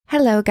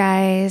Hello,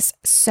 guys.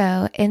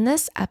 So, in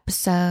this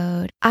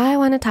episode, I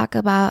want to talk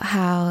about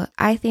how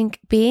I think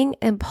being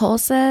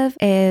impulsive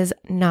is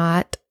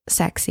not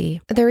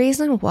sexy. The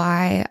reason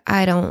why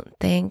I don't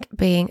think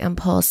being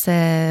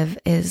impulsive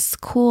is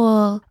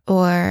cool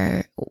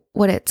or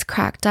what it's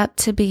cracked up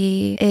to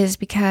be is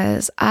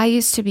because I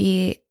used to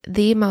be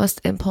the most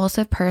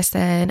impulsive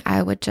person.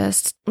 I would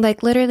just,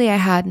 literally, I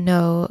had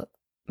no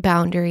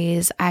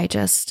boundaries. I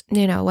just,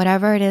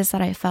 whatever it is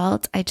that I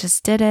felt, I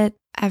just did it.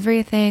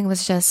 Everything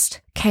was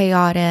just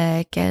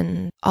chaotic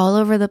and all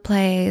over the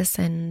place.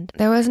 And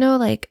there was no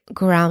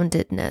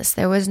groundedness.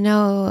 There was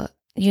no,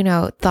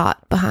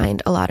 thought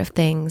behind a lot of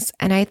things.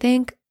 And I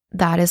think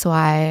that is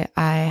why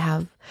I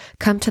have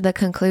come to the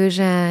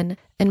conclusion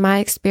in my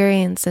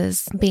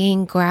experiences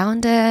being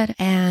grounded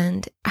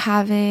and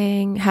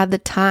having had the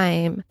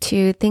time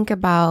to think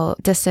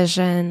about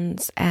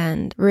decisions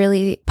and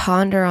really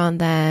ponder on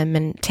them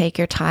and take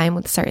your time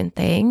with certain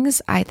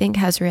things, I think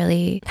has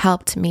really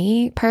helped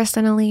me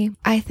personally.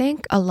 I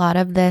think a lot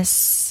of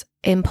this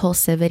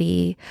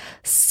impulsivity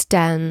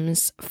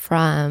stems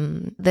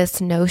from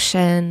this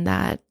notion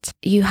that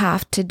you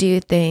have to do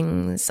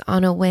things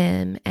on a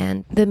whim,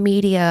 and the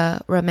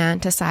media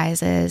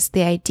romanticizes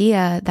the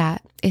idea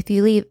that if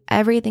you leave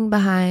everything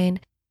behind,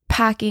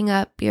 packing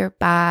up your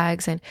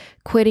bags and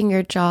quitting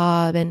your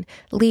job and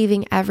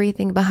leaving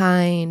everything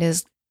behind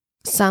is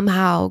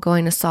somehow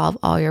going to solve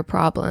all your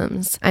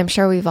problems. I'm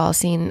sure we've all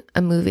seen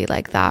a movie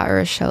like that or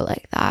a show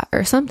like that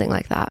or something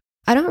like that.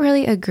 I don't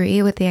really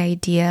agree with the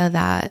idea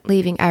that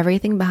leaving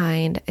everything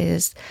behind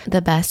is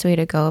the best way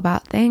to go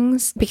about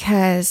things,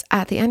 because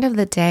at the end of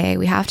the day,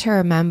 we have to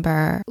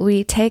remember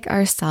we take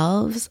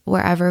ourselves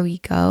wherever we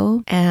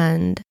go,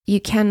 and you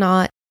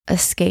cannot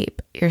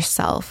escape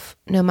yourself.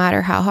 No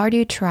matter how hard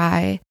you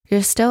try,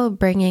 you're still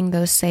bringing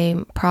those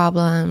same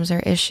problems or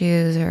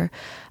issues or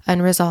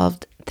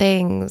unresolved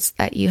things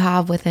that you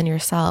have within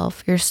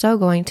yourself. You're still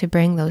going to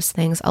bring those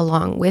things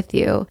along with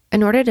you.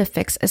 In order to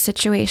fix a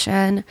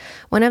situation,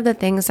 one of the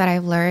things that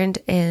I've learned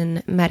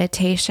in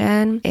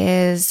meditation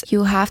is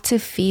you have to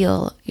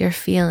feel your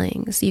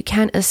feelings. You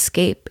can't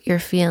escape your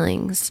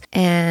feelings,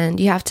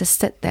 and you have to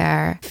sit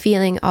there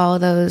feeling all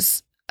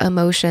those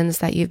emotions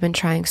that you've been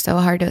trying so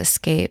hard to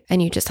escape, and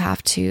you just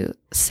have to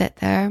sit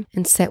there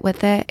and sit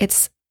with it.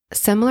 It's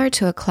similar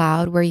to a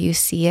cloud where you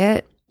see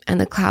it and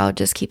the cloud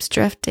just keeps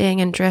drifting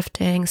and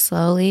drifting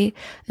slowly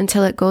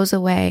until it goes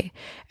away.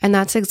 And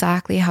that's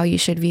exactly how you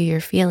should view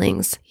your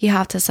feelings. You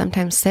have to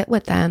sometimes sit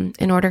with them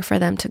in order for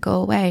them to go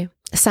away.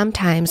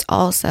 Sometimes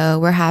also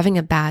we're having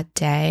a bad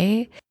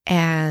day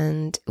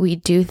and we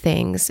do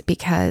things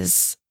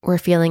because we're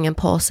feeling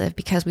impulsive,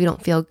 because we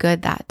don't feel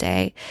good that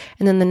day.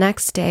 And then the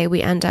next day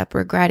we end up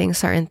regretting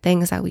certain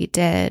things that we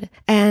did.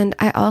 And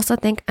I also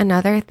think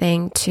another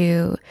thing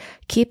to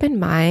keep in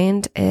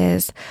mind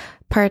is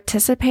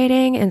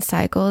participating in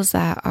cycles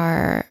that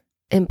are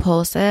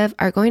impulsive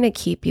are going to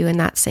keep you in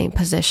that same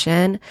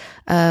position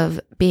of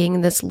being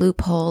in this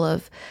loophole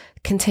of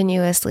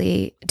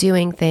continuously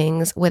doing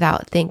things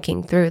without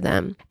thinking through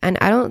them. And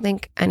I don't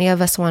think any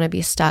of us want to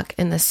be stuck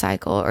in this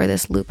cycle or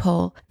this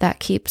loophole that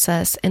keeps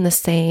us in the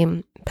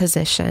same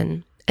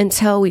position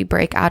until we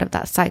break out of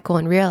that cycle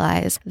and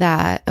realize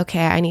that,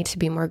 okay, I need to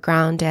be more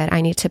grounded.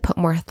 I need to put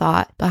more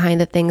thought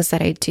behind the things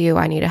that I do.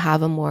 I need to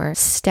have a more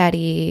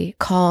steady,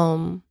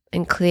 calm,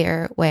 and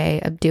clear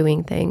way of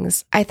doing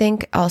things. I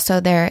think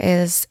also there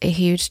is a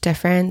huge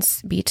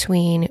difference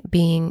between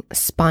being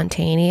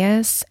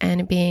spontaneous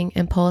and being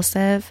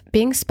impulsive.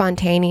 Being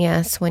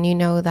spontaneous when you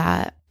know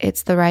that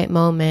it's the right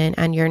moment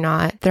and you're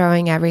not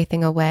throwing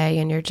everything away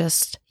and you're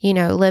just,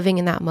 living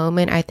in that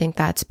moment. I think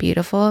that's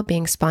beautiful.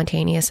 Being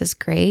spontaneous is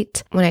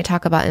great. When I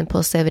talk about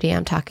impulsivity,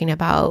 I'm talking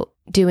about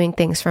doing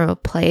things from a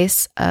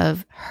place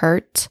of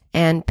hurt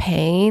and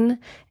pain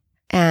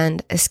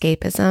and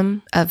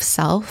escapism of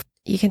self.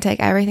 You can take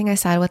everything I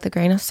said with a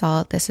grain of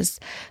salt. This is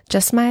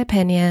just my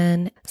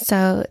opinion.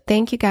 So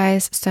thank you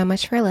guys so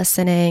much for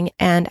listening,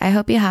 and I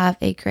hope you have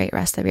a great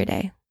rest of your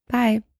day. Bye.